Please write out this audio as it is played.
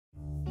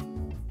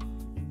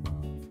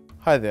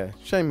Hi there,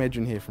 Shane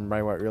Madron here from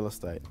Ray White Real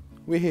Estate.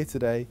 We're here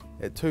today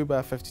at 2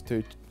 bar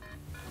 52,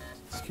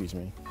 excuse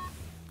me.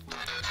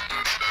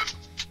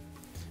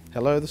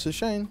 Hello, this is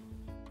Shane.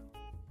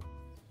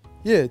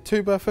 Yeah,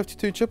 2 bar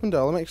 52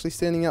 Chippendale, I'm actually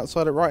standing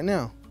outside it right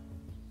now.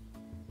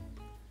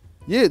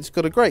 Yeah, it's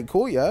got a great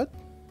courtyard.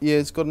 Yeah,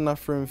 it's got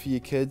enough room for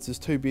your kids, there's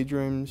 2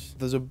 bedrooms,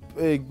 there's a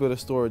big bit of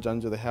storage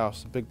under the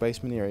house, a big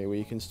basement area where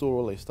you can store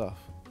all their stuff.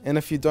 And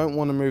if you don't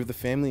want to move the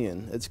family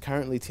in, it's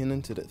currently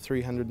tenanted at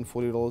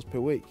 $340 per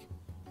week.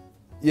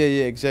 Yeah,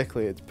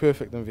 exactly, it's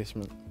perfect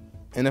investment.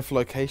 And if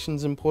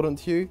location's important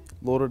to you,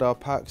 Lauderdale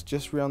Park's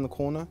just around the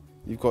corner,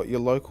 you've got your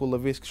local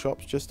Levesque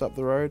shops just up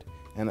the road,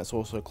 and it's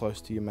also close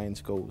to your main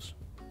schools.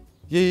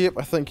 Yep,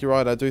 I think you're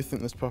right, I do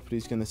think this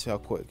property's going to sell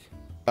quick.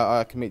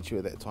 I can meet you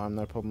at that time,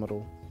 no problem at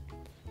all.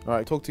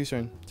 Alright, talk to you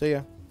soon. See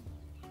ya.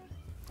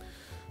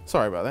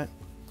 Sorry about that.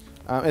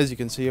 As you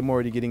can see, I'm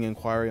already getting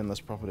inquiry on this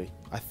property.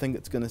 I think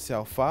it's going to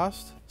sell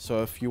fast,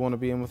 so if you want to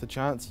be in with a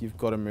chance, you've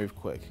got to move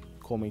quick.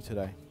 Call me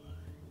today.